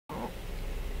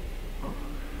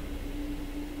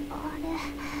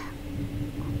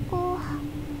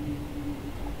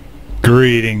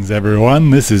Greetings everyone,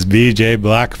 this is BJ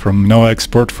Black from No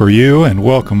Export for You, and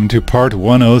welcome to part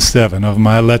 107 of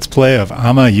my Let's Play of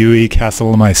Amayui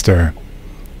Castle Meister.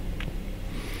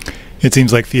 It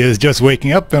seems like Fia is just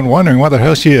waking up and wondering what the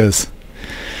hell she is.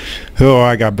 Oh,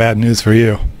 I got bad news for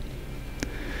you.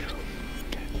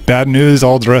 Bad news,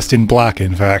 all dressed in black,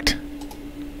 in fact.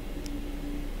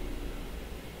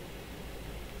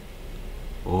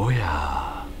 Oh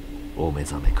yeah, お目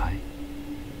覚めかい。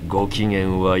ご機嫌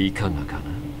はいかがか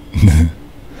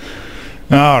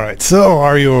な? Alright, so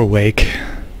are you awake?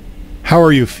 How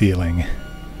are you feeling?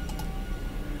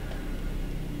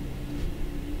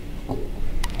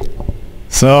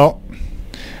 So,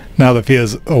 now that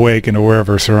Fia's awake and aware of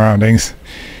her surroundings,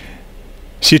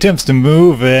 she attempts to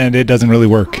move and it doesn't really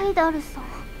work.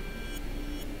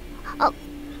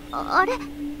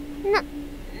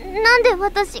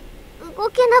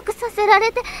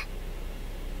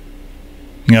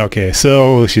 Okay,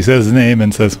 so she says his name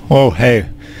and says, "Oh, hey,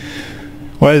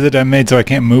 why is it I'm made so I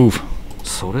can't move?"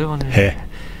 それはね、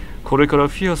これから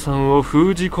フィアさんを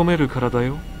封じ込めるからだ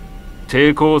よ。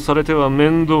抵抗されては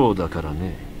面倒だから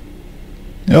ね。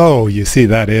Oh, you see,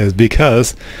 that is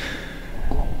because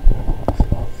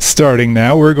starting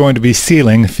now we're going to be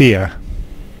sealing Fia.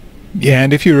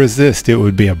 And if you resist, it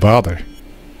would be a bother.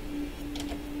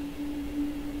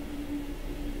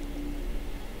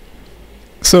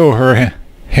 So her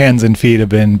hands and feet have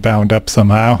been bound up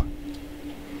somehow,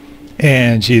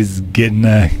 and she's getting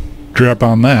a grip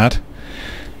on that.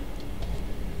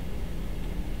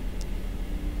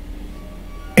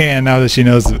 And now that she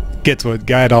gets what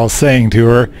Gaidal's saying to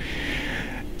her,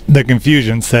 the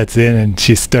confusion sets in and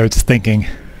she starts thinking.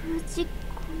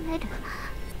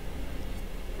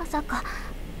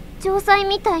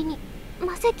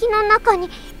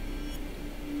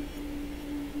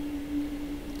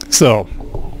 So,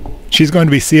 she's going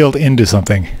to be sealed into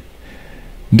something.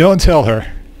 Don't tell her.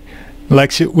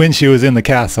 Like when she was in the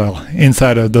castle,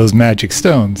 inside of those magic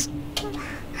stones.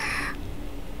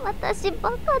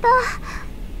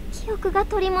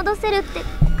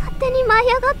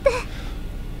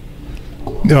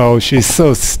 Oh, she's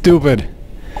so stupid.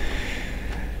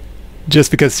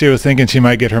 Just because she was thinking she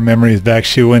might get her memories back,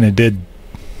 she went and did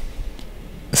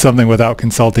something without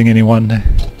consulting anyone.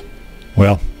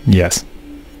 Well, yes.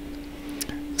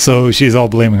 So she's all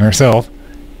blaming herself.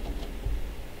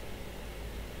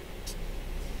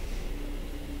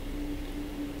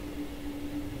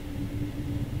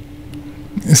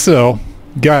 So,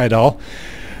 Gaidal,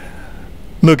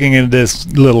 looking at this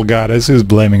little goddess who's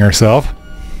blaming herself,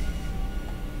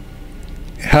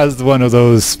 has one of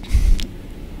those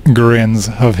grins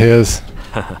of his.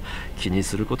 気に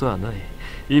することはない。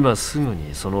今すぐ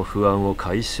にその不安を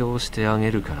解消してあ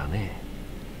げるからね。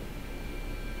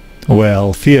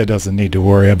Well, Fia doesn't need to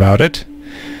worry about it.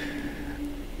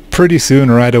 Pretty soon,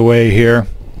 right away here,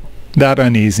 that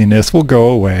uneasiness will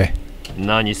go away.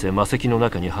 何せ魔石の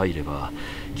中に入れば、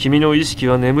君の意識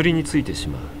は眠りについてし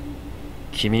まう。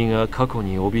君が過去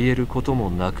に怯えること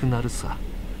もなくなるさ。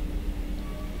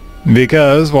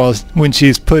Because when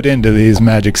she's put into these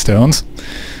magic stones,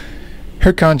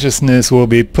 her consciousness will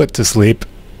be put to sleep,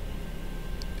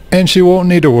 and she won't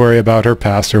need to worry about her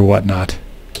past or whatnot.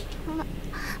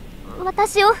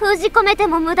 私を封じ込めて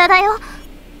も無駄だよ。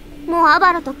もうア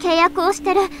バロと契約をし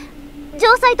てる。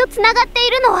城塞とつながってい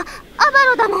るのはアバ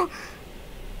ロだもん。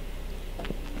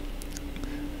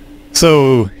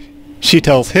So she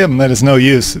tells him that it's no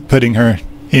use putting her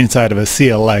inside of a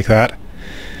seal like that.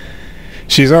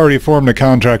 She's already formed a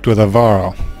contract with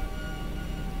Avaro.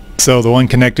 So the one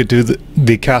connected to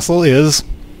the castle is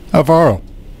Avaro.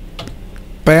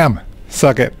 Bam!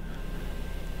 Suck it.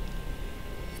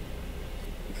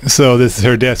 So this is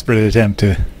her desperate attempt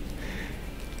to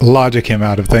logic him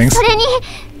out of things.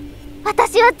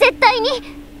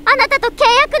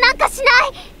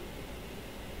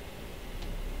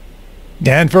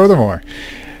 And furthermore,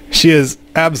 she is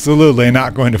absolutely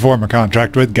not going to form a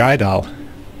contract with Gaidal.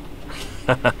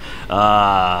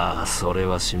 ああ、それ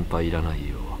は心配いらない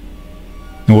よ。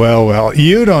Well, well,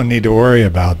 you don't need to worry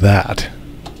about that.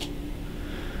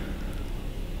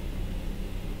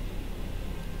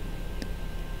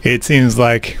 It seems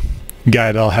like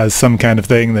Gaidal has some kind of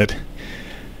thing that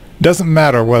doesn't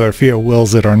matter whether Fia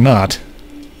wills it or not.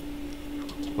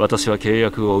 私は契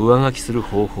約を上書きする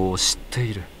方法を知って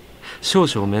いる。少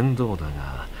々面倒だ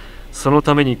が、その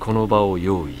ためにこの場を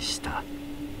用意した。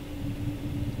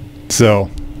So,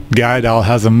 Gaidal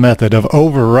has a method of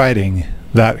overriding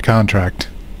that contract.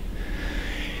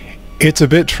 It's a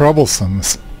bit troublesome,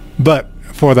 but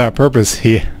for that purpose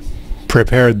he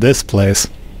prepared this place.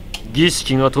 儀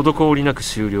式が滞りなく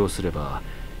終了すれば、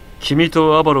君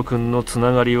とアバロ君のつ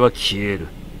ながりは消える。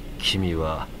君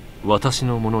は私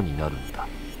のものになるんだ。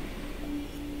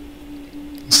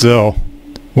So,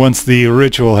 once the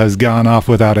ritual has gone off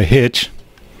without a hitch,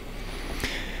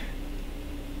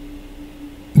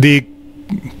 the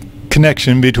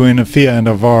connection between Fia and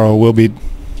Avaro will be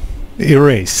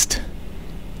erased.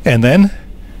 And then,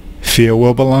 Fia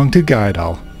will belong to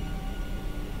Gaidal.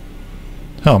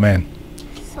 Oh man.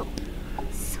 そ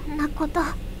んなこと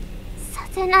さ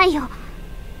せないよ。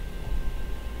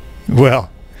 Well,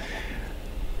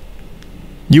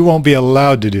 you won't be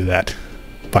allowed to do that.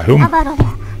 By whom? アバロも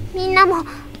みんなも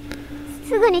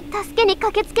すぐに助けに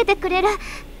駆けつけてくれる。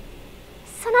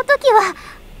その時は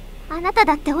あなた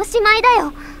だっておしまいだ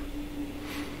よ。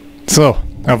 So,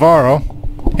 Avaro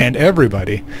and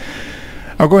everybody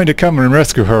are going to come and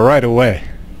rescue her right away.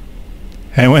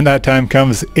 And when that time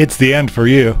comes, it's the end for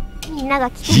you. みんなが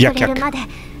来てくれるまで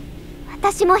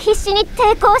私も必死に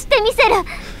抵抗してみせる。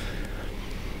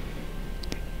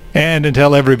 And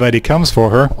until everybody comes for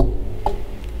her,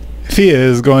 Fia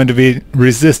is going to be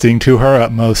resisting to her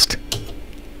utmost.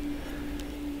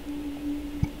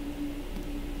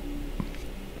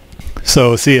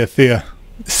 So, seeing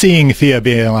Fia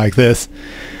being like this,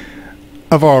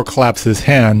 Avaro claps his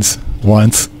hands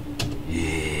once.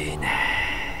 いいね。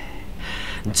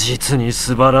実に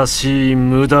素晴らしい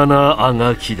無駄なあ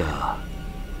がきだ。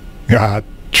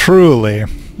Truly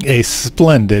a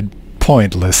splendid,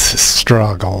 pointless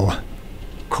struggle.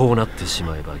 こうなってし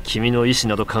まえば君の意志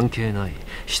など関係ない。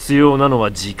必要なの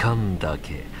は時間だ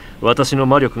け。私の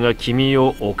魔力が君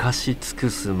を侵し尽く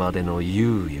すまでの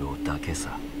猶予だけ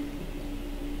さ。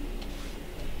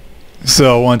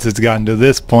So once it's gotten to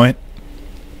this point,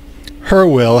 her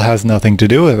will has nothing to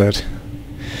do with it.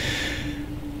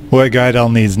 What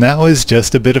Gaidal needs now is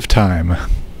just a bit of time.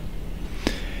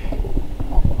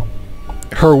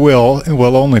 Her will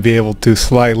only be able to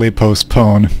slightly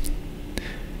postpone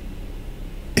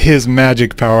his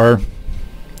magic power,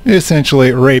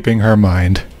 essentially raping her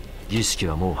mind. 儀式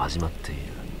はもう始まっている。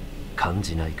感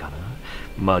じないかな。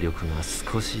魔力が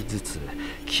少しずつ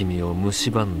君を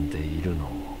蝕んでいるのを。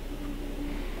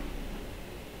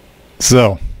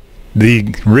So, the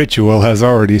ritual has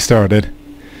already started.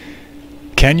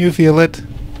 Can you feel it?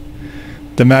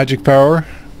 The magic power,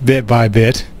 bit by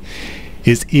bit,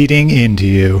 is eating into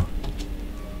you.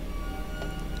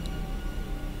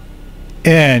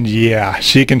 And yeah,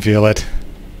 she can feel it.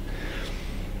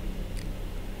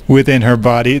 Within her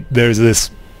body, there's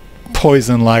this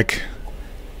poison-like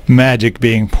magic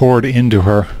being poured into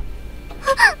her.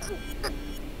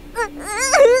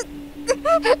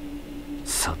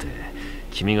 さて、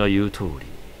君が言う通り、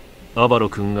アバロ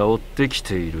君が追ってき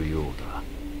ているようだ。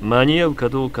間に合うか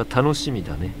どうか楽しみ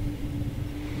だね。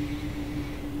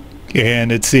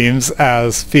And it seems,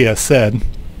 as Fia said,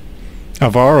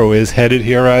 Avaro is headed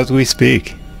here as we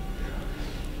speak.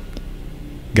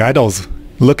 Gaidal's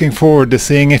looking forward to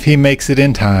seeing if he makes it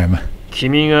in time.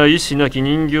 君が意志なき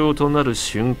人形となる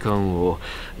瞬間を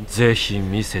ぜひ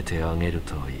見せてあげる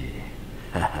といい。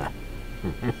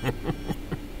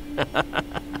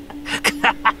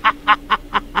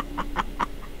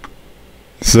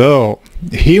So,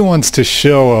 he wants to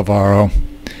show Avaro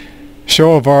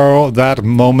that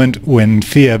moment when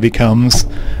Fia becomes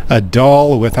a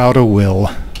doll without a will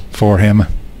for him.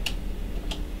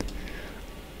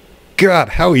 God,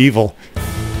 how evil.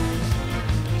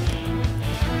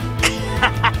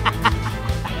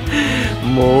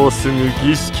 もうすぐ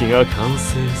儀式が完成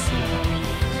する。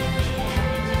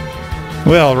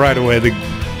Well, right away the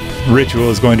ritual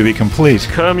is going to be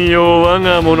complete. 神を我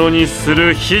が物にす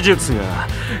る秘術が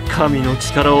神の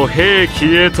力を兵器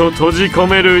へと閉じ込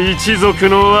める一族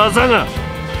の技が。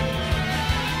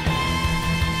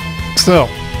So,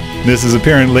 this is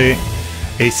apparently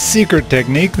a secret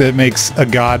technique that makes a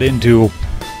god into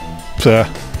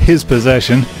his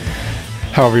possession,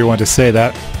 however you want to say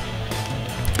that.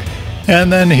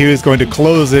 And then he was going to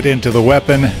close it into the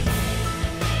weapon.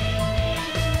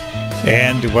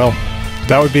 And, well,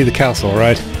 that would be the castle,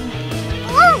 right?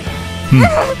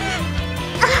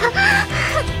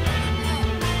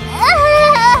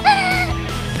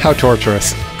 How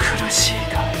torturous. 苦しい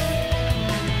か。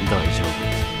大丈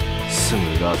夫。すぐ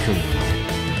楽にな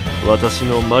る。私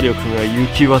の魔力が行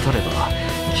き渡れば、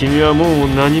君はもう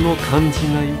何も感じ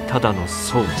ないただの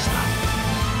装置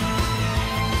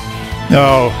だ。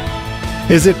Oh,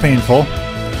 is it painful?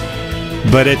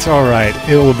 But it's alright,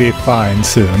 it will be fine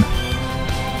soon.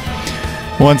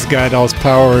 Once Gaidal's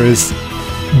power is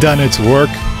done its work,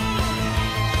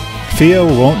 Fia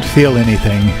won't feel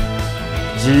anything.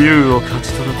 自由を勝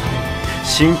ち取るために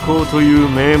信仰という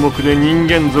名目で人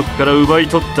間族から奪い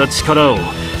取った力を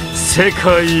世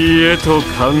界へと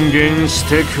還元し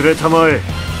てくれたまえ。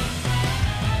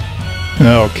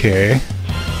 Okay.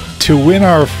 To win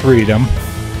our freedom,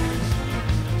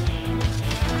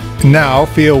 now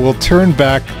Fia will turn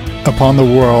back upon the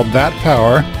world that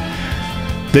power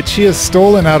that she has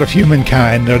stolen out of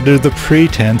humankind under the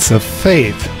pretense of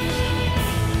faith.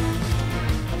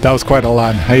 That was quite a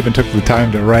lot. I even took the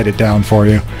time to write it down for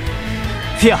you.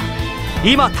 フィア、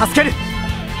今助ける。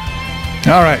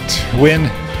 Alright, win,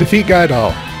 defeat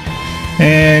Gaidal.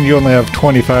 And you only have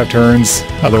 25 turns,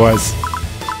 otherwise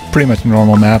pretty much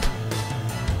normal map.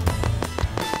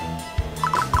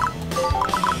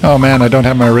 Oh man, I don't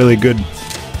have my really good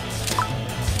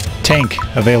tank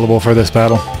available for this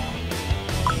battle.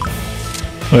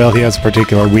 Well, he has a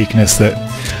particular weakness that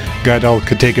Gaidal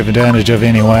could take advantage of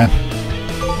anyway.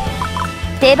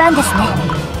 出番ですね。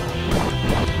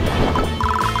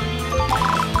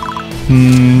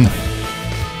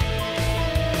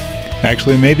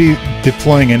Actually, maybe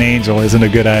deploying an angel isn't a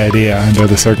good idea under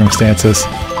the circumstances.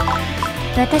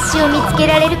 私を見つけ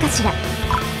られるかしら。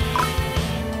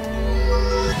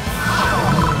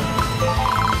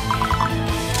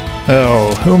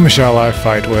 Oh, whom shall I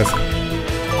fight with?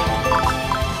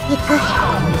 行く。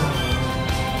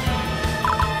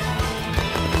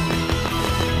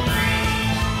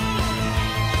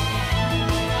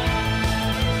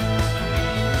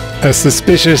 A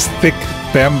suspicious thick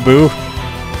bamboo?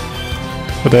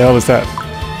 What the hell is that?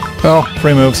 Oh,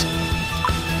 free moves.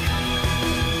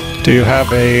 Do you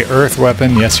have a earth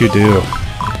weapon? Yes, you do.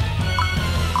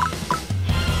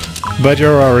 But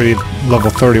you're already level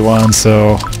 31,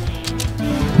 so...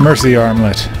 Mercy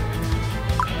Armlet.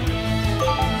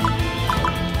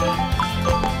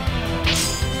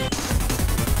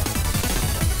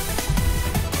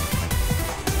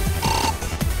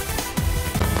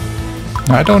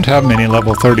 I don't have many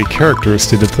level 30 characters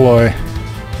to deploy.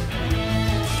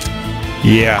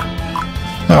 Yeah.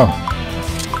 Oh.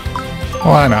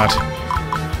 Why not?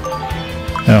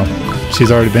 Oh,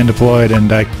 she's already been deployed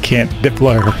and I can't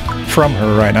deploy her from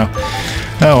her right now.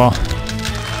 Oh well.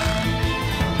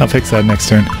 I'll fix that next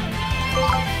turn.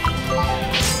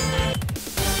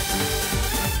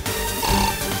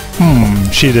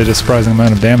 She did a surprising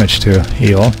amount of damage to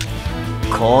Eel.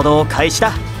 行動開始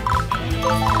だ。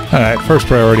 Alright, first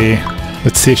priority.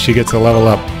 Let's see if she gets a level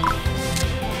up.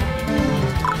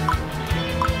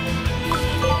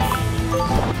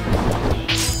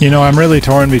 You know, I'm really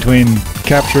torn between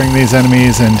capturing these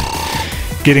enemies and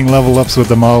getting level ups with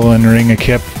the model and ring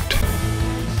equipped.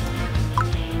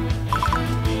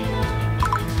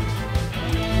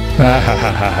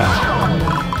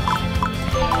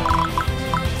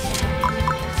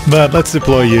 But let's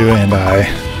deploy you and I.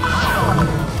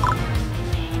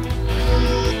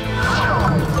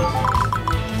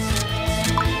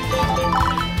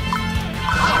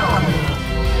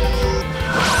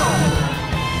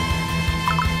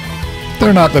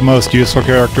 They're not the most useful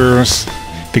characters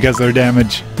because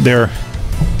their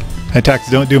attacks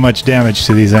don't do much damage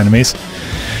to these enemies.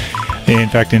 In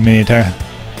fact, in many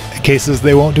cases,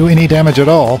 they won't do any damage at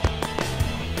all.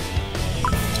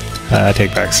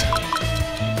 Take backs.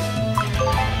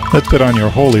 Let's put on your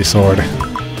holy sword.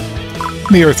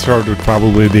 The earth sword would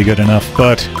probably be good enough,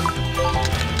 but...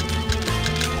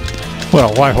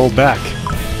 well, why hold back?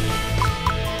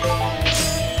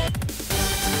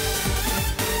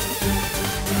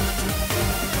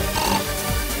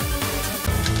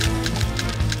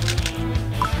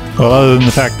 Well, other than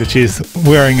the fact that she's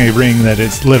wearing a ring that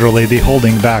is literally the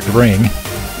holding back ring.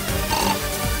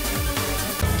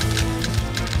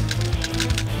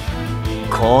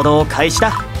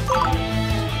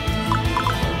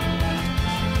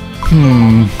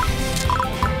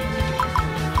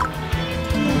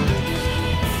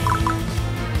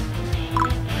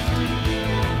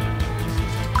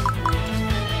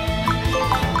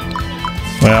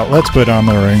 Well, let's put on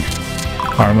the ring.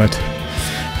 Armlet.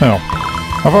 Oh.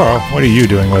 Avaro, what are you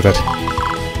doing with it?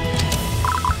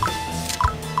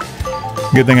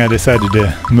 Good thing I decided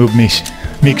to move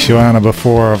Mikshuana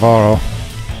before Avaro.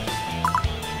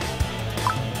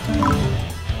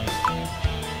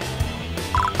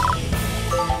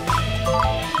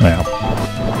 Well.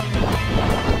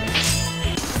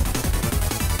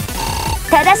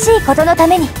 正しいことのた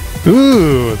めに。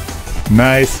 Ooh!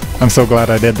 Nice. I'm so glad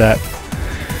I did that.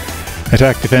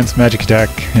 Attack, defense, magic attack,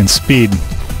 and speed.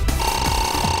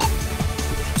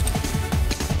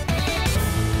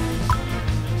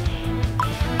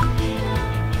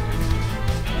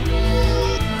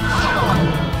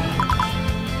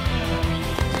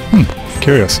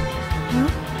 Curious.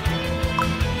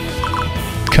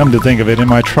 Come to think of it, in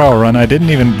my trial run, I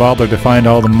didn't even bother to find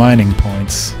all the mining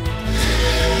points.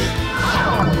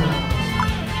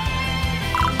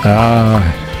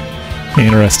 Ah,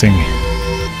 interesting.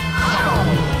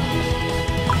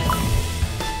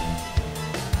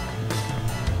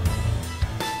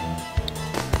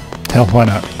 Hell, why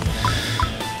not?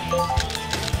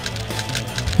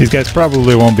 These guys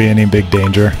probably won't be any big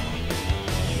danger.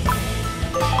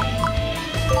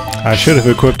 I should have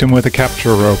equipped him with a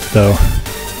capture rope, though.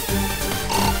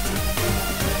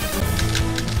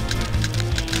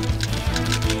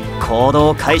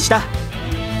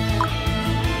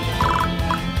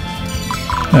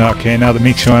 Okay, now the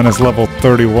Mixuan is level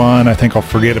 31. I think I'll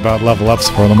forget about level ups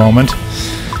for the moment.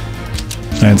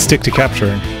 And stick to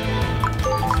capturing.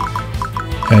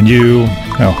 And you...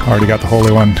 oh, already got the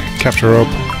Holy One. Capture rope.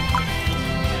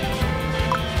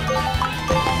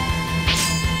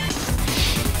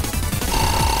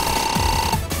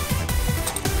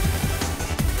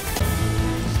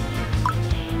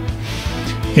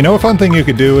 You know, a fun thing you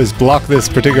could do is block this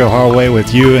particular hallway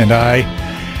with you and I,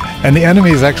 and the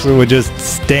enemies actually would just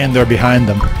stand there behind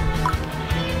them.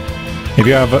 If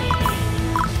you have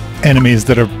enemies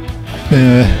that are...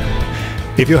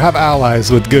 if you have allies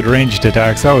with good ranged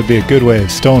attacks, that would be a good way of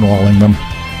stonewalling them.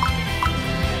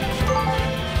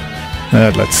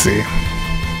 Let's see.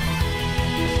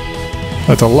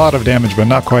 That's a lot of damage, but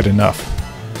not quite enough.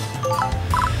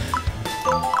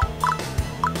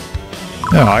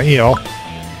 Ah, Eel.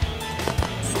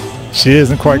 She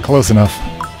isn't quite close enough.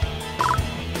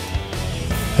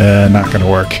 Not gonna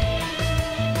work.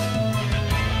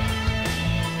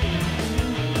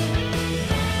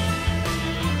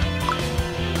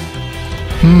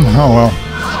 Oh well.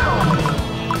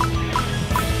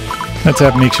 Let's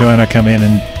have Mixuana come in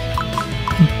and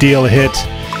deal a hit,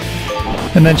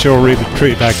 and then she'll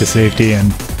retreat back to safety,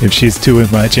 and if she's too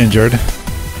much injured,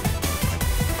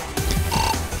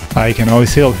 I can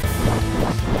always heal.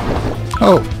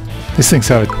 Oh, these things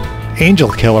have an angel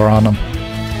killer on them.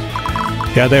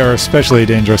 Yeah, they are especially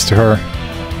dangerous to her.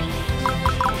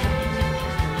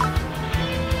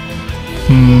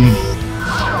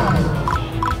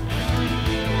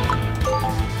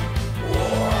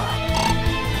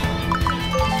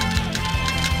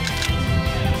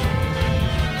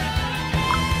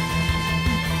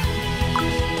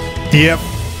 Yep.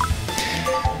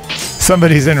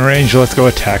 Somebody's in range, let's go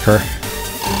attack her.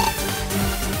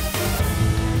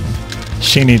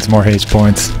 She needs more H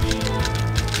points.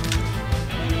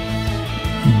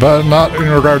 But not in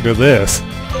regard to this.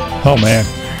 Oh man.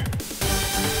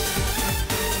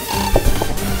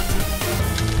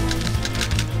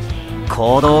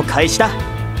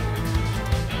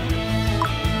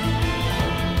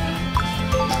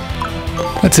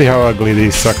 Let's see how ugly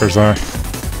these suckers are.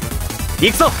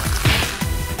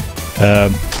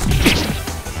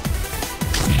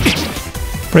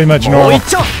 Pretty much normal,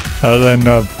 other than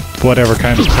whatever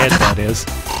kind of head that is.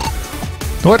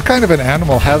 What kind of an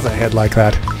animal has a head like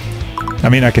that? I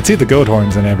mean, I can see the goat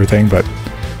horns and everything, but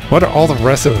what are all the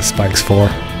rest of the spikes for?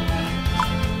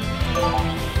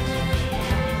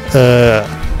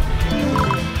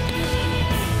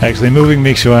 Actually, moving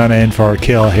Mixuana in for a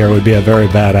kill here would be a very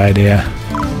bad idea.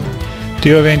 Do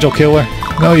you have Angel Killer?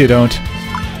 No, you don't.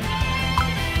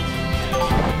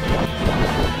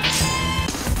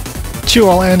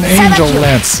 Jewel and Angel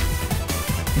Lance.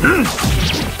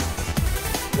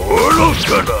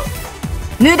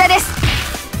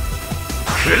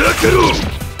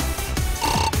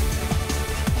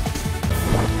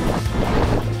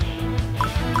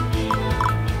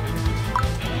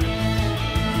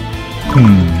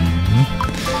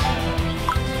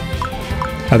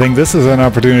 I think this is an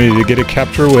opportunity to get a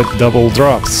capture with double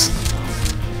drops.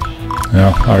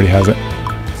 No, already has it.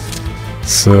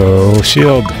 So,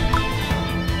 shield.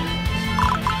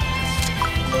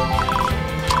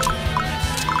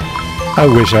 I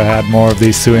wish I had more of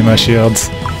these Suima shields.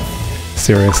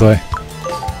 Seriously.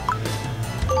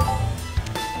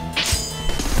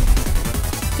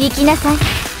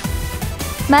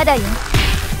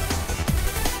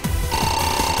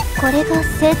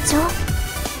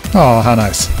 Oh, how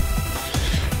nice.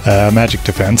 Magic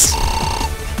defense.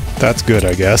 That's good,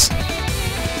 I guess.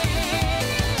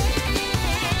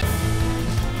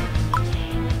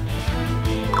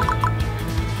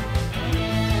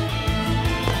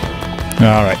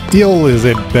 Alright, Eel is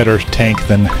a better tank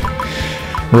than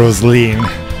Rosaline,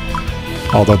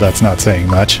 although that's not saying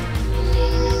much.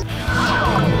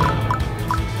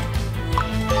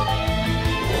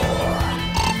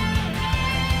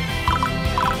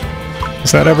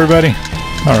 Is that everybody?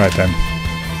 Alright then.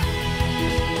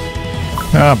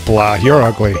 Ah, blah, you're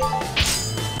ugly.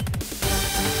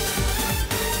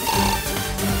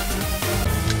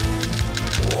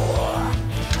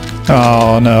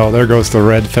 Oh no, there goes the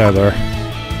red feather.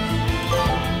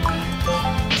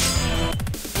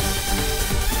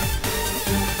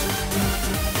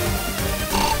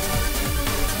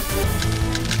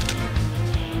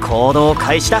 行動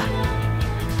開始だ。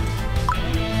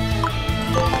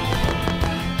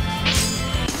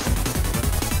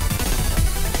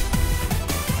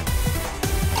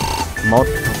もっ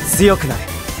と強くなる。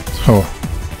 Oh.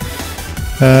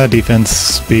 Defense,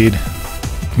 speed,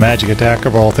 magic attack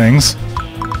of all things.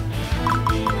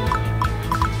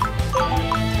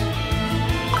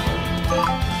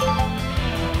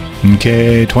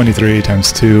 Okay, 23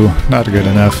 times 2, not good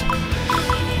enough.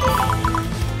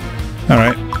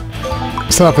 Alright.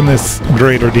 Soften this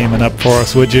greater demon up for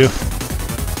us, would you?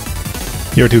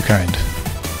 You're too kind.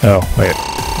 Oh, wait.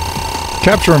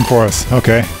 Capture him for us,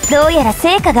 okay. どうやら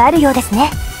成果があるようです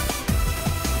ね。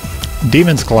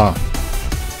 Demon's Claw.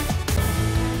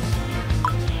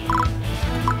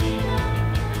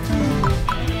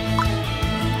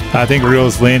 I think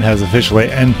Rosaline has officially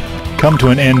come to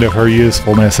an end of her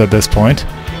usefulness at this point.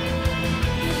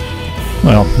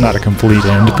 Well, not a complete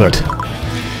end, but...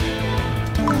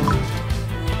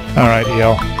 Alright,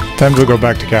 EL. Time to go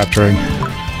back to capturing.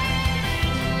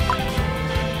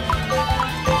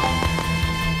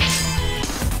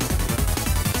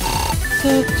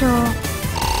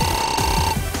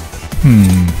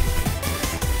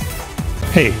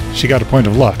 Hey, she got a point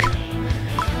of luck.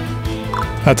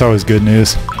 That's always good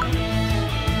news.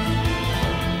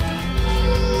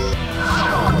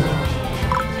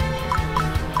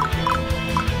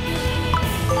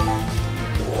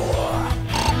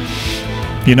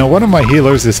 You know, one of my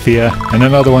healers is Fia, and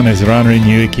another one is Ranri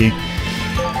Nyuiki,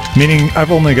 meaning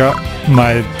I've only got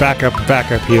my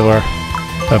backup healer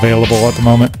available at the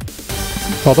moment.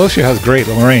 Although she has great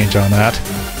range on that.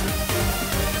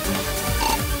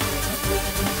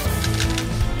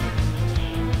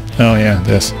 Oh yeah,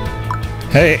 this.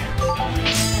 Hey!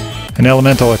 An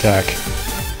elemental attack.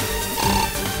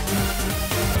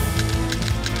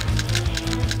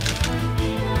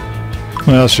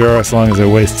 Well, sure, as long as it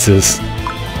wastes his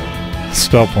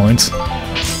spell points.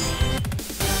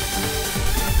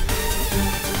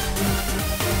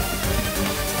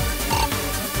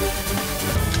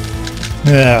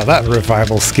 Yeah, that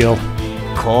revival skill.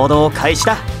 行動開始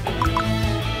だ。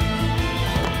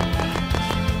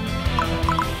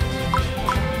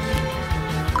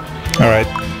 Alright,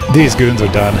 these goons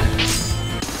are done.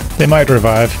 They might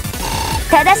revive,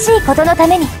 正しいことのた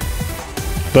めに。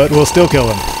 but we'll still kill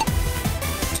them.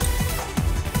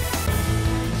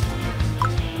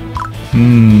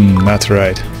 That's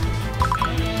right.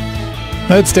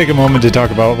 Let's take a moment to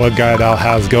talk about what Gaidal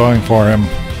has going for him.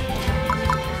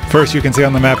 First, you can see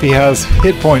on the map he has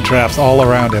hit point traps all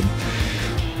around him,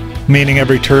 meaning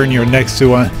every turn you're next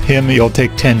to him, you'll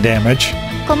take 10 damage.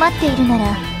 困っているな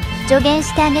ら助言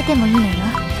してあげてもいいのよ。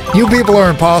 You people are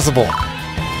impossible!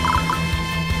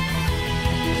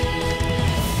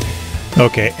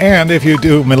 Okay, and if you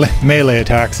do melee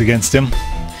attacks against him,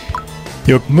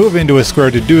 you'll move into a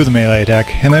square to do the melee attack,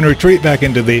 and then retreat back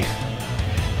into the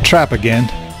trap again,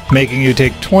 making you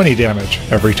take 20 damage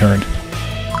every turn.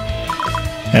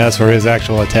 As for his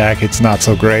actual attack, it's not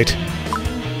so great.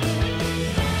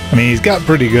 I mean, he's got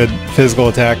pretty good physical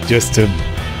attack just to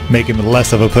make him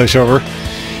less of a pushover.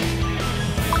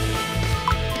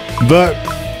 But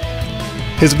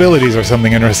his abilities are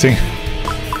something interesting.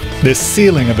 This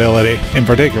sealing ability, in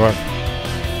particular.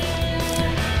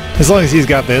 As long as he's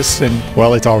got this, and,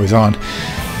 well, it's always on,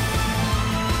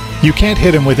 you can't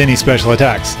hit him with any special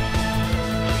attacks.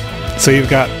 So you've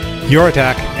got your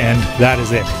attack, and that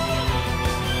is it.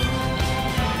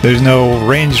 There's no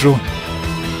range,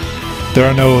 there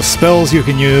are no spells you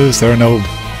can use, there are no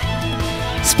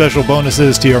special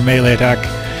bonuses to your melee attack.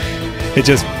 It's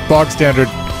just bog standard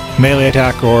melee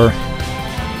attack, or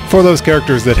for those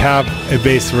characters that have a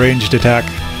base ranged attack,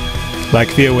 like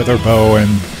Fia with her bow and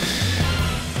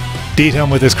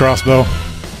Detum with his crossbow,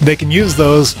 they can use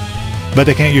those, but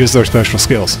they can't use their special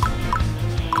skills.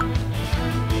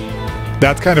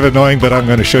 That's kind of annoying, but I'm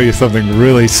going to show you something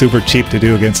really super cheap to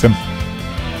do against him.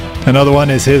 Another one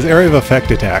is his area of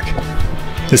effect attack.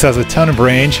 This has a ton of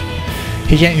range.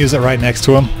 He can't use it right next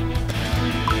to him.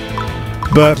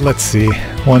 But let's see.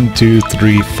 1, 2,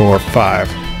 3, 4, 5.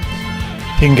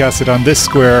 He can cast it on this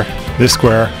square, this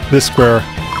square, this square,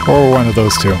 or one of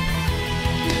those two.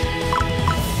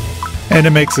 And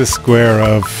it makes a square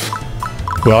of,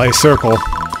 well, a circle.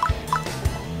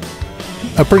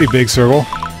 A pretty big circle.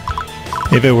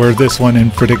 If it were this one in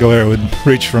particular, it would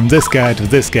reach from this guy to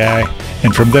this guy,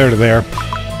 and from there to there.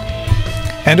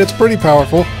 And it's pretty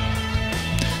powerful.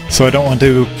 So I don't want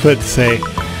to put, say,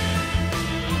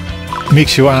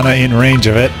 Mikshuana in range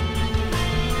of it.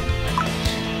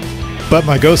 But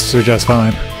my ghosts are just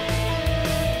fine.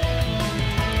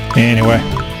 Anyway.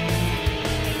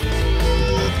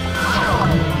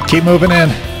 Keep moving in.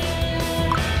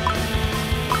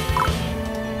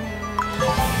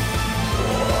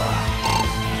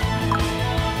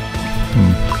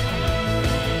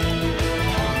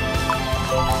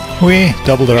 We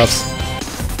doubled her ups.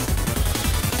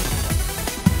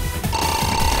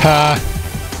 Ha!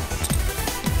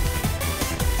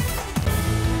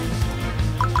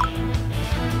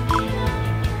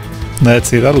 Let's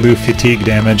see, that'll do fatigue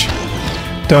damage.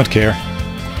 Don't care.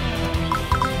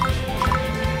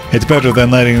 It's better than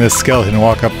letting this skeleton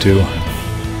walk up to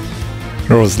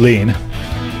Rosaline.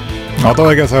 Although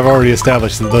I guess I've already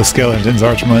established that those skeletons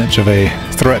aren't much of a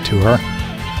threat to her.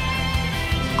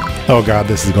 Oh god,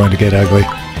 this is going to get ugly.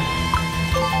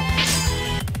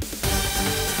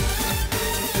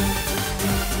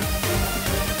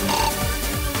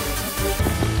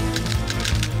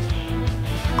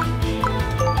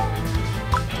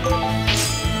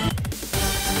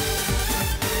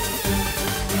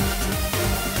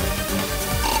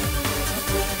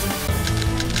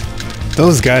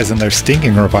 Those guys and their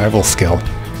stinking revival skill.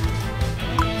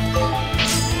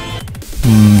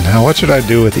 Now what should I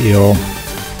do with Eel?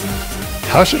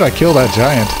 How should I kill that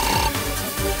giant?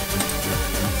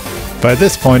 By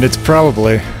this point, it's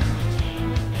probably...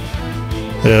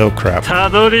 Oh crap. た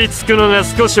どり着くのが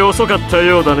少し遅かった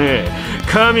ようだね。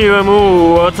神は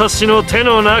もう私の手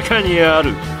の中にあ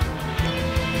る。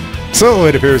 So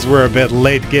it appears we're a bit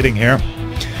late getting here.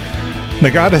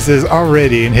 The goddess is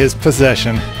already in his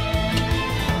possession.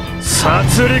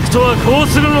 殺戮とはこう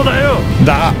するのだよ。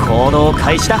Da. 行動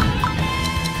開始だ。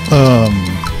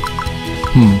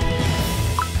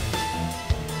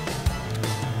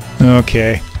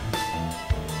Okay.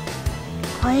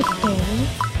 帰っていい？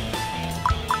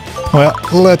 Well,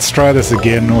 let's try this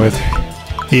again with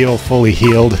Eel fully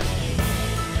healed.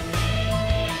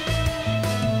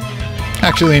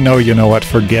 Actually, no, you know what?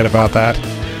 Forget about that.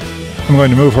 I'm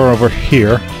going to move her over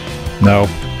here. No,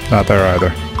 not there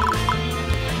either.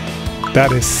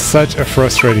 That is such a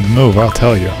frustrating move, I'll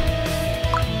tell you.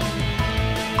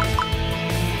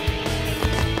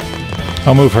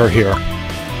 I'll move her here.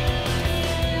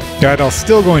 Gaidal's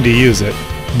still going to use it,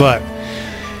 but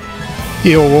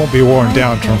Eel won't be worn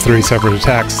down from 3 separate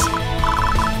attacks.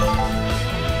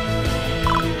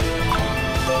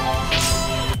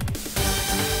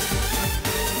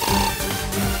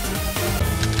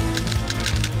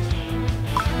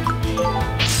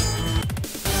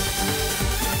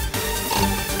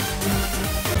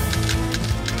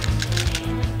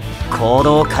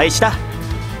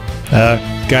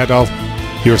 Gaidal,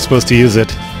 you were supposed to use it.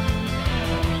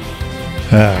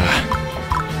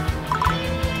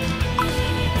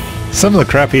 Some of the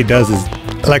crap he does is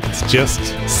like it's just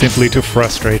simply to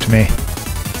frustrate me.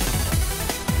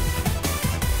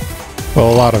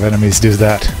 Well, a lot of enemies do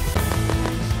that.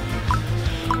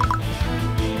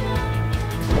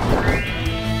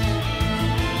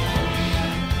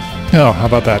 Oh, how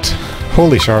about that?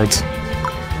 Holy shards.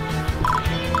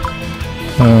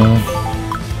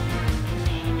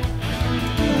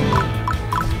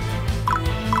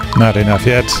 Not enough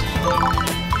yet.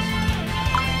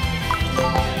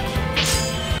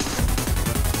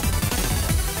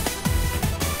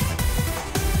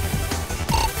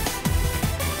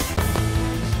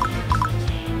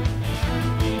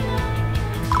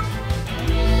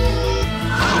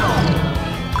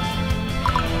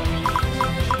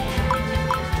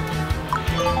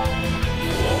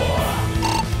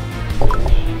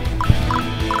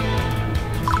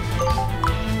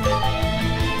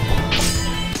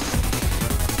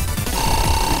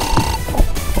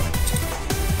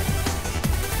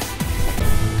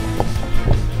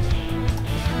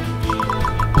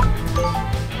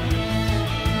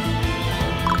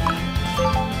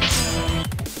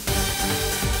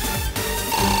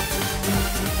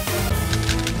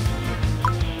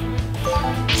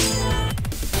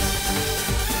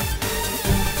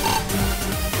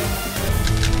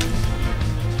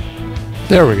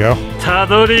 There we go. た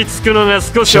どり着くのが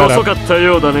少し Shut 遅 up. かった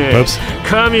ようだね。 Whoops.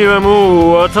 神はも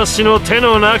う私の手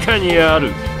の中にあ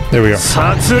る。 There we go.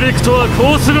 殺戮とは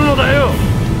こうするのだよ。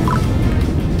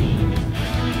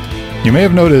 You may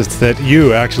have noticed that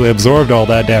you actually absorbed all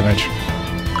that damage.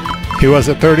 He was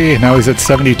at 30, now he's at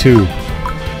 72.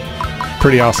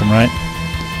 Pretty awesome, right?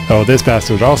 Oh, this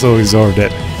bastard also absorbed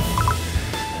it.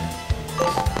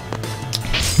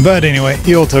 But anyway,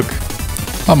 Eel took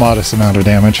a modest amount of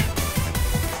damage.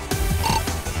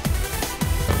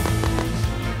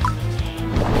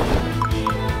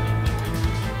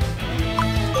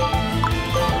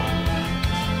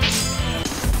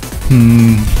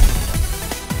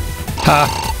 Ha!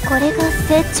 これが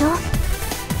成長？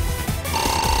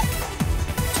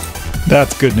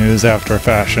 That's good news after a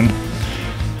fashion.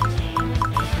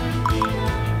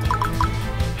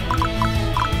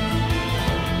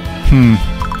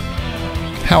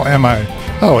 How am I?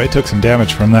 Oh, it took some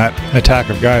damage from that attack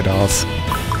of Gaidal's.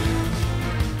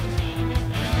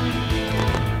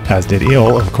 As did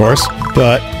Eel, of course,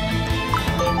 but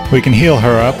we can heal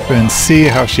her up and see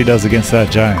how she does against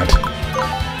that giant.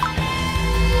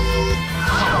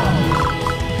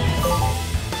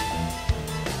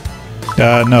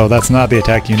 No, that's not the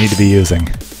attack you need to be using.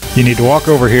 You need to walk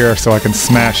over here so I can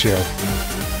smash you.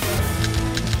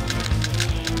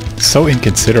 So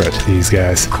inconsiderate, these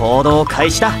guys. 行動開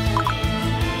始だ。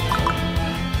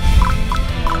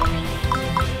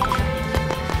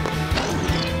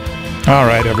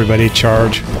 Alright, everybody,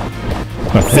 charge.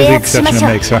 With the exception of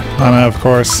Meister. Anna, of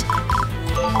course.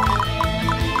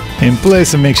 In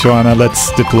place of Meister, Anna,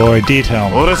 let's deploy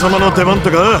Disowned. 俺様の出番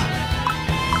とか。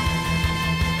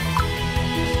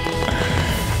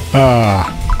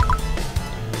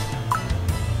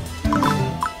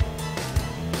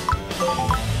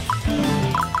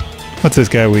 What's this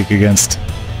guy weak against?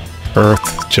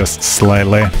 Earth, just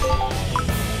slightly.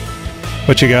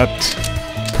 What you got?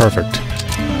 Perfect.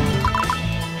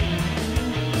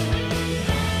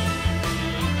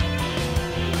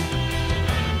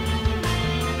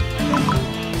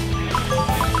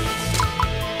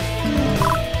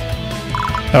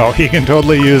 Oh, he can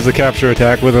totally use the capture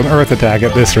attack with an earth attack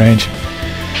at this range.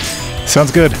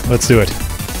 Sounds good. Let's do it.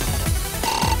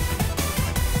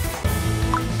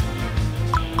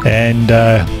 And,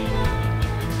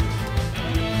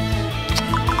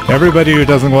 everybody who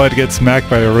doesn't want to get smacked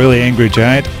by a really angry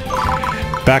giant,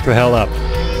 back the hell up.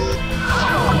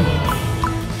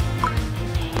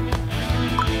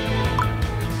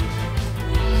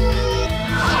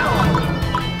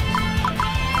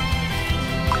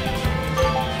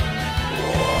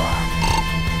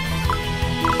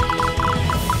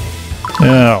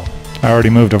 Oh, I already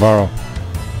moved Avaro.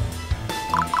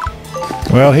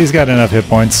 Well, he's got enough hit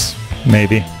points.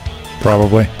 Maybe.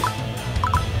 Probably.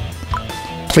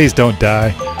 Please don't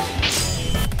die.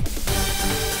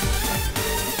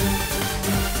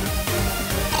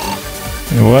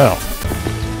 Well.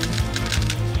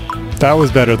 That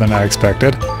was better than I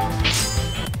expected.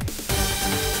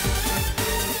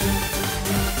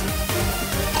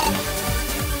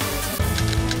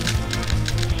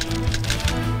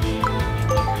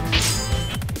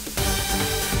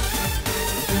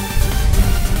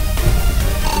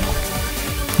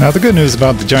 Now the good news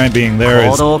about the giant being there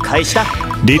is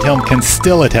Disowned can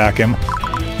still attack him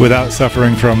without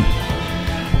suffering from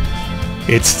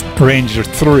its range of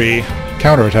 3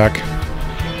 counterattack.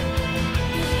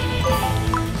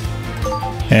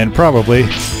 And probably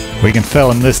we can fell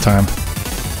him this time.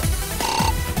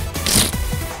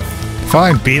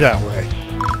 Fine, be that way.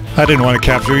 I didn't want to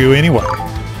capture you anyway.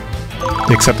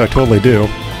 Except I totally do.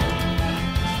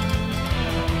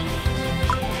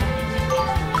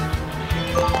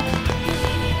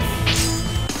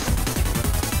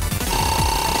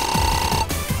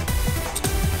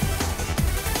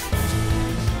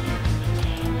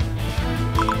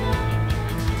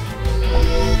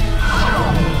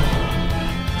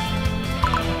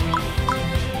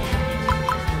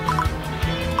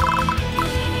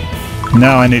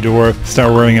 Now I need to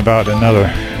start worrying about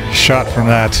another shot from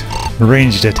that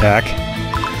ranged attack.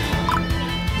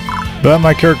 But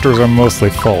my characters are mostly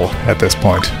full at this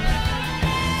point.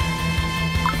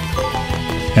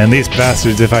 And these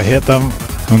bastards, if I hit them,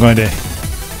 I'm going to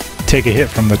take a hit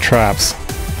from the traps.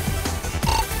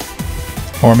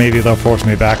 Or maybe they'll force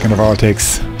me back and Avaro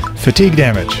takes fatigue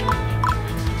damage.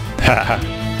 Haha,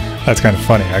 that's kind of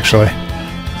funny actually.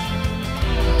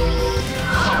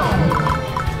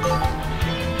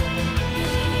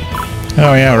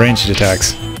 Oh yeah, ranged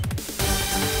attacks.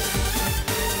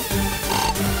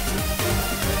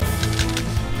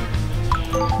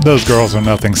 Those girls are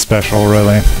nothing special,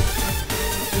 really.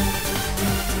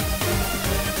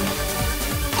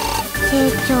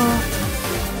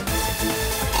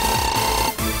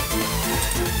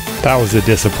 That was a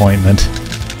disappointment.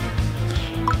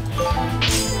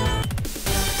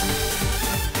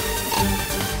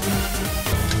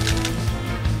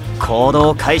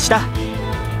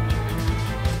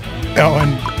 Oh,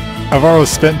 and Avaro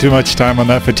spent too much time on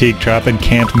that fatigue trap and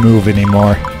can't move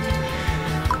anymore.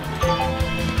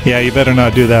 Yeah, you better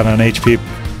not do that on HP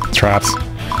traps.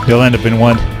 You'll end up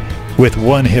with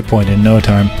one hit point in no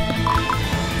time.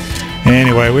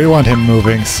 Anyway, we want him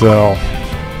moving, so...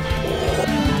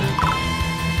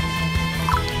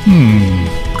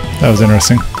 that was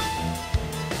interesting.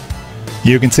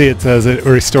 You can see it says it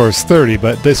restores 30,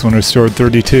 but this one restored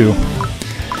 32.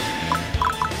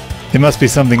 There must be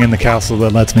something in the castle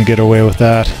that lets me get away with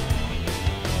that.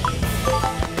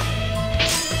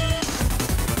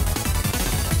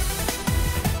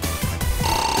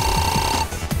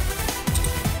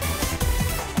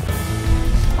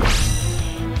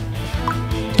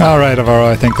 Alright, Avaro,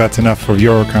 I think that's enough for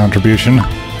your contribution.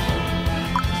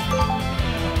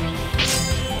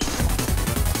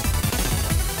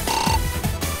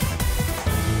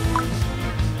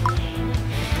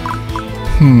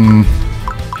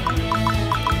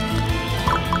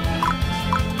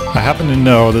 I happen to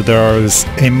know that there is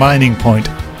a mining point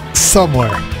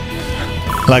somewhere.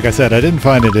 Like I said, I didn't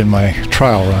find it in my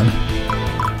trial run.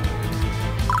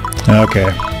 Okay.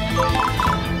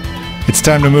 It's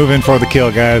time to move in for the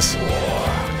kill, guys.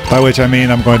 By which I mean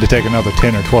I'm going to take another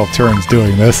 10 or 12 turns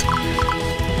doing this.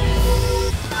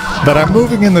 But I'm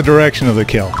moving in the direction of the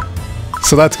kill.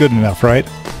 So that's good enough, right?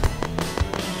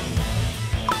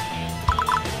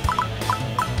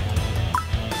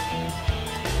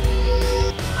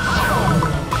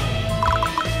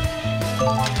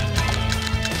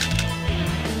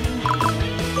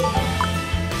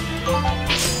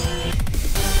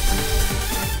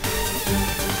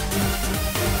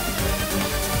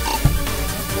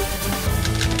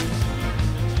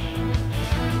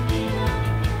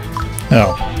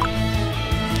 Oh.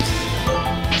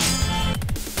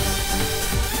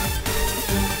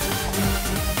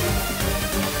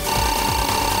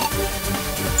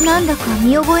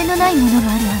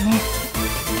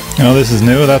 Oh, this is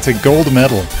new. That's a gold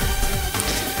medal.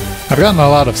 I've gotten a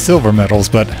lot of silver medals,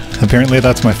 but apparently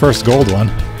that's my first gold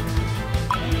one.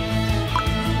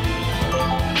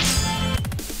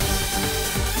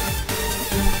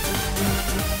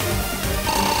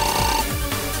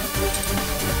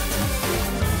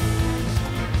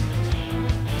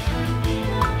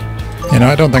 You know,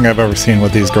 I don't think I've ever seen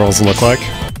what these girls look like.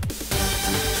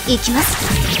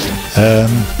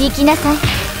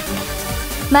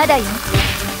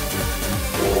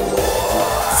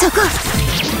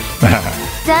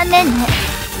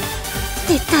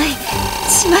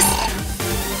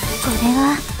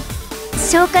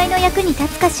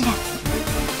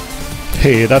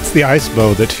 Hey, that's the ice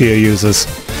bow that Fia uses.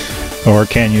 Or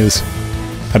can use.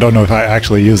 I don't know if I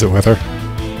actually use it with her.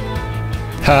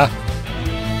 Ha!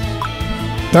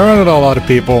 There aren't a lot of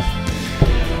people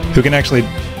who can actually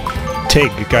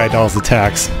take Gaidal's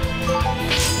attacks.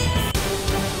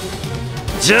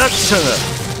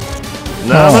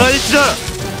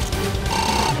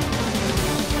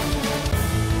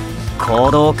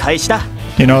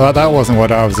 You know, that wasn't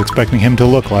what I was expecting him to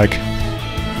look like.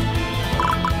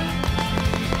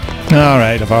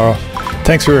 Alright, Avaro.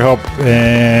 Thanks for your help,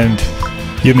 and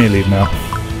you may leave now.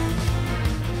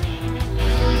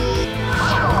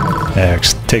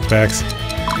 Take backs.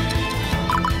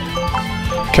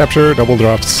 Capture, double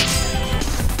drops.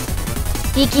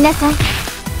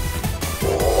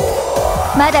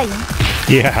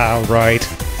 Yeah, right.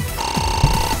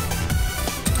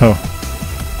 Oh.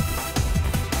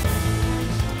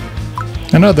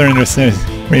 Another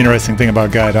interesting thing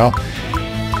about Gaidal.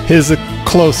 His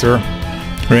closer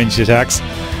ranged attacks.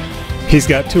 He's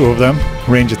got two of them,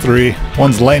 range of 3.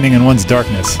 One's lightning and one's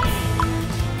darkness.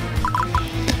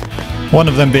 One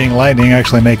of them being lightning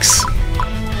actually makes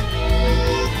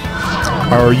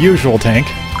our usual tank,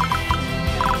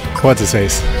 what's his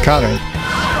face, Karen,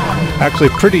 actually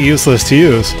pretty useless to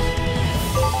use.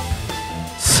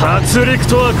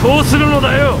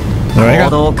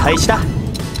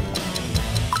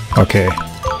 Okay.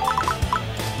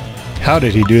 How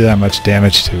did he do that much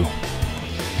damage to?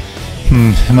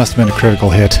 It must have been a critical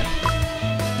hit.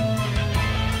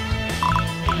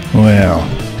 Well,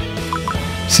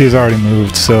 she's already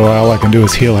moved, so all I can do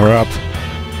is heal her up.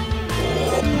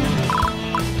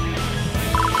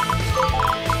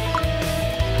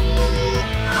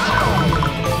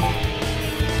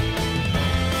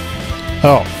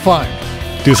 Oh, fine.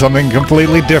 Do something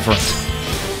completely different.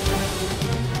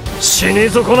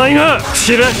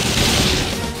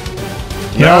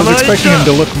 Yeah, I was expecting him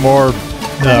to look more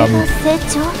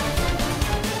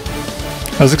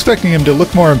I was expecting him to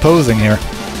look more imposing here.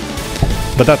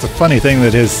 But that's a funny thing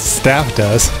that his staff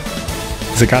does.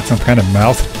 Has it got some kind of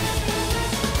mouth?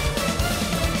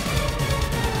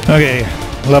 Okay,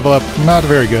 level up, not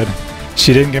very good.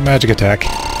 She didn't get magic attack.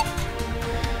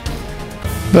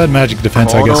 But magic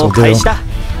defense I guess will do.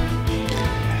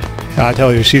 I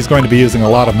tell you, she's going to be using a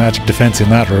lot of magic defense in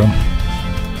that room.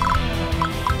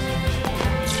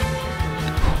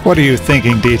 What are you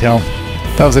thinking, Detail?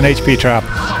 That was an HP trap.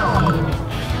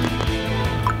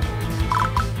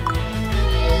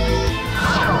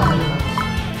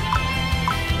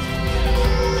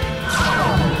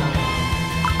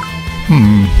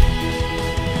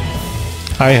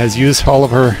 Ai has used all of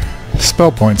her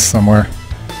spell points somewhere.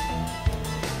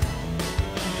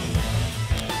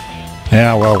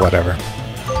 Yeah, well, whatever.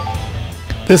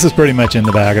 This is pretty much in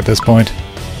the bag at this point.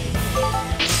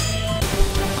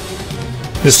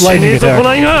 This lightning attack...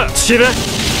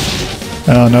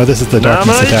 Oh no, this is the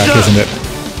darkness attack, isn't it?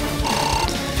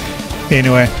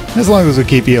 Anyway, as long as we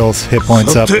keep Eel's hit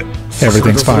points up,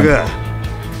 everything's fine.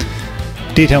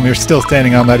 D-Helm, you're still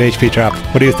standing on that HP trap.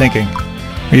 What are you thinking?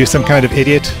 Are you some kind of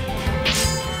idiot?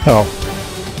 Oh.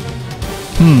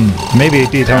 Maybe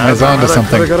D-Helm is on to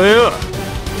something.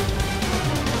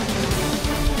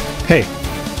 Hey,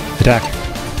 attack.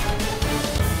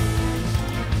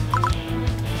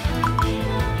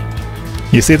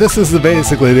 You see, this is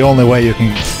basically the only way you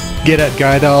can get at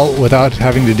Gaidal without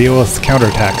having to deal with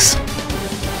counterattacks.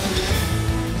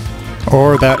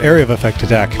 Or that area of effect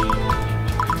attack.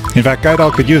 In fact,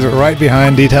 Gaidal could use it right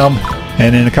behind D-Helm,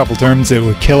 and in a couple turns it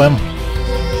would kill him.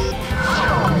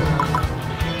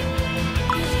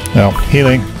 Oh,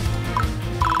 healing.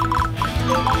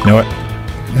 You know what?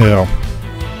 Oh.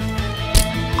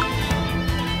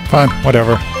 Fine,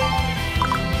 whatever.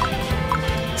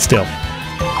 Still.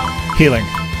 Healing.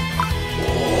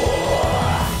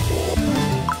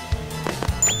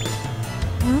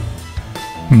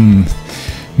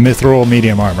 Mithril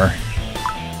medium armor.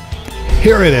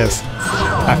 Here it is!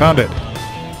 I found it.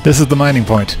 This is the mining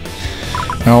point.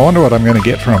 Now I wonder what I'm going to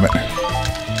get from it.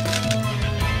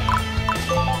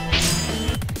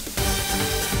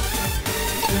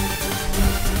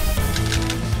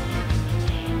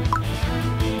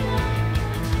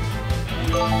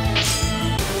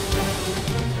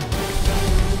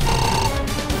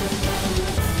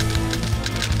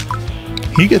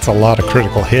 He gets a lot of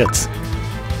critical hits.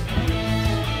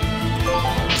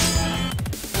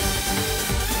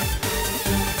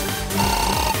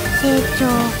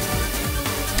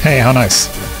 Hey, how nice.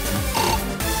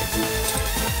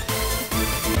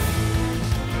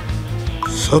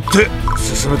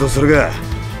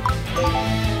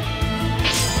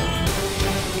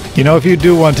 You know, if you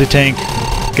do want to tank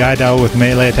Gaidal with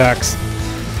melee attacks,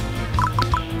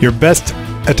 your best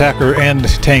attacker and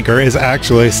tanker is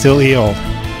actually still Eel.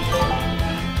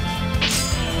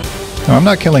 Oh, I'm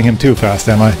not killing him too fast,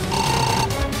 am I?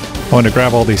 I want to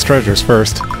grab all these treasures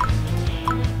first.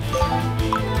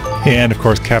 And of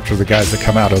course capture the guys that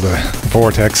come out of the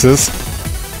vortexes.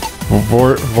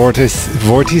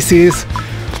 Vortices?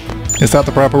 Is that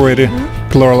the proper way to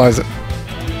pluralize it?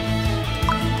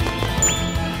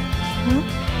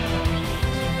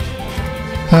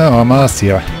 Oh,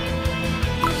 Amasia.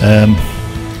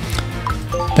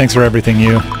 Thanks for everything,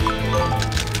 you.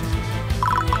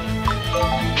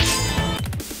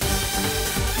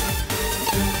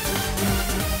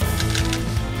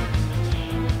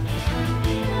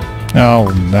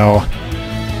 Oh no.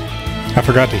 I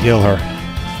forgot to heal her.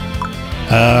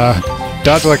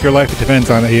 Dodge like your life depends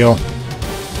on it, Eel.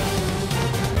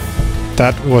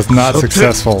 That was not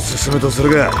successful.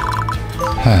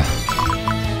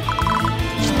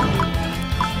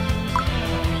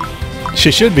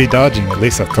 She should be dodging at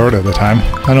least a third of the time.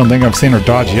 I don't think I've seen her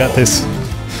dodge yet this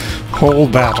whole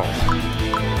battle.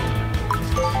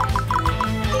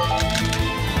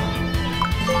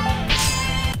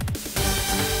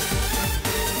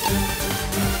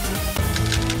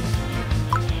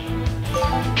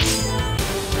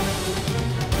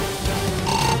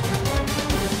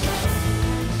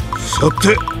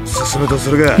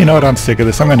 You know what, I'm sick of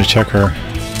this. I'm going to check her.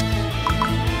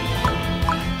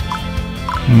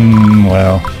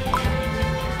 Well.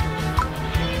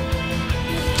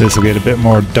 This will get a bit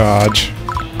more dodge.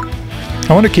 I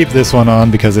want to keep this one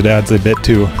on because it adds a bit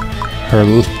to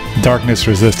her darkness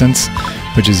resistance,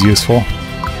 which is useful.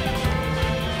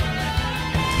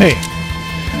 Hey!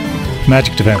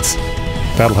 Magic defense.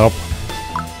 That'll help.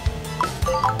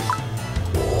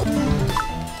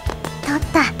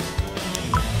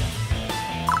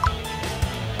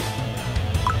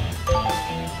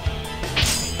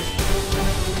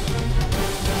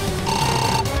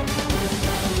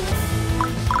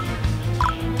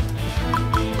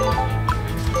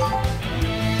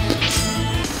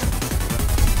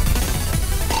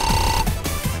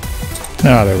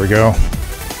 Ah, there we go.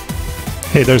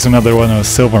 Hey, there's another one of those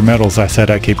silver medals I said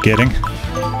I keep getting.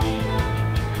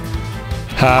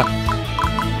 Ha!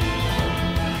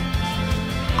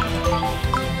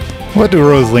 What do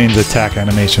Rosaline's attack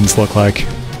animations look like?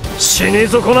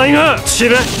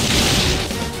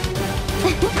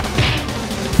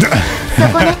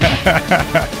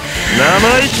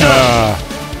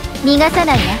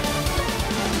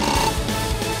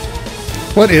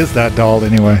 What is that doll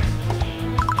anyway?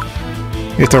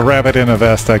 It's a rabbit in a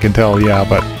vest, I can tell, yeah,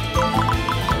 but...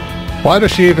 why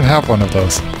does she even have one of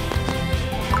those?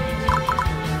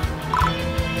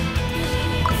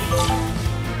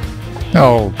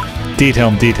 Oh,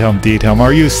 Detail.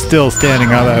 Are you still standing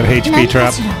on that HP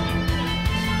trap?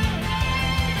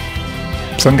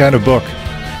 Some kind of book.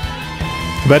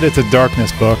 I bet it's a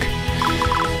darkness book.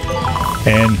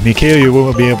 And Mikhail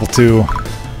won't be able to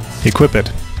equip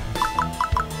it.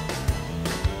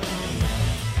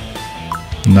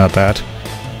 Not that.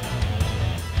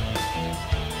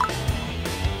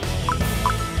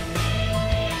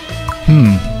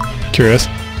 Curious.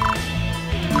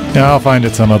 Yeah, I'll find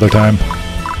it some other time.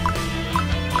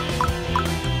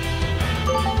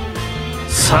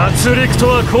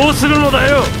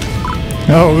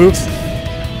 Oh, oops.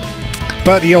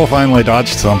 But he'll finally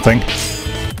dodge something.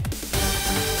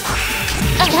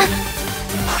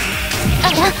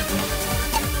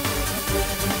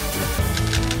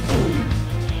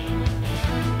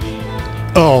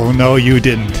 Oh, no, you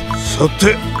didn't.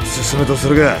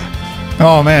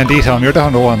 Oh man, Detail, you're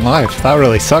down to 1 life. That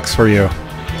really sucks for you.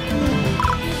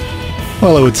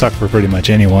 Well, it would suck for pretty much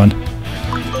anyone.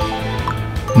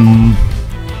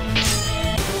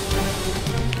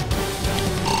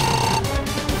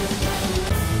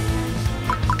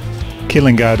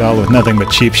 Killing Gaidal with nothing but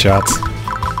cheap shots.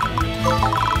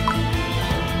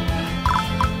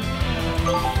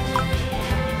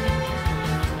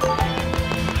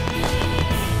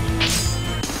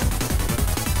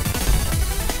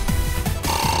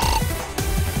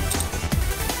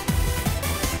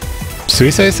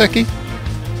 Suisei Seki?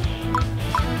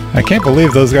 I can't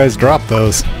believe those guys dropped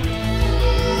those.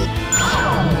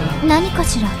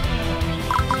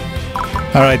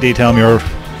 Alright, Detail, you're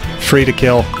free to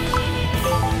kill.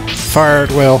 Fire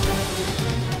at will.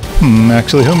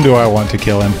 Actually, whom do I want to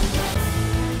kill him?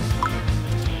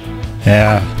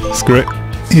 Yeah, screw it.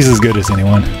 He's as good as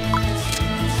anyone.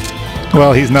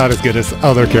 Well, he's not as good as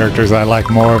other characters I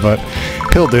like more, but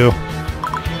he'll do.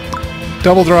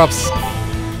 Double drops.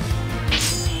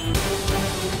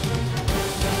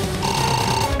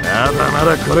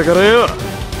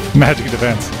 Magic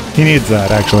defense. He needs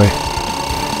that, actually.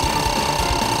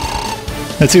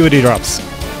 Let's see what he drops.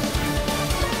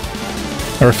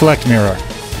 A reflect mirror.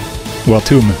 Well,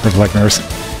 2 reflect mirrors.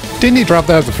 Didn't he drop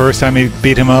that the first time he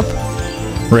beat him up?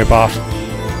 Rip off.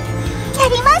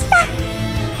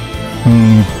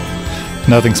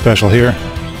 Nothing special here.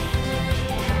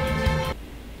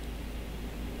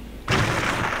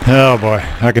 Oh boy,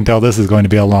 I can tell this is going to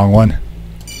be a long one.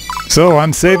 So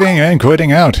I'm saving and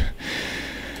quitting out.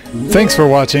 Thanks for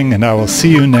watching, and I will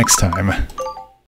see you next time.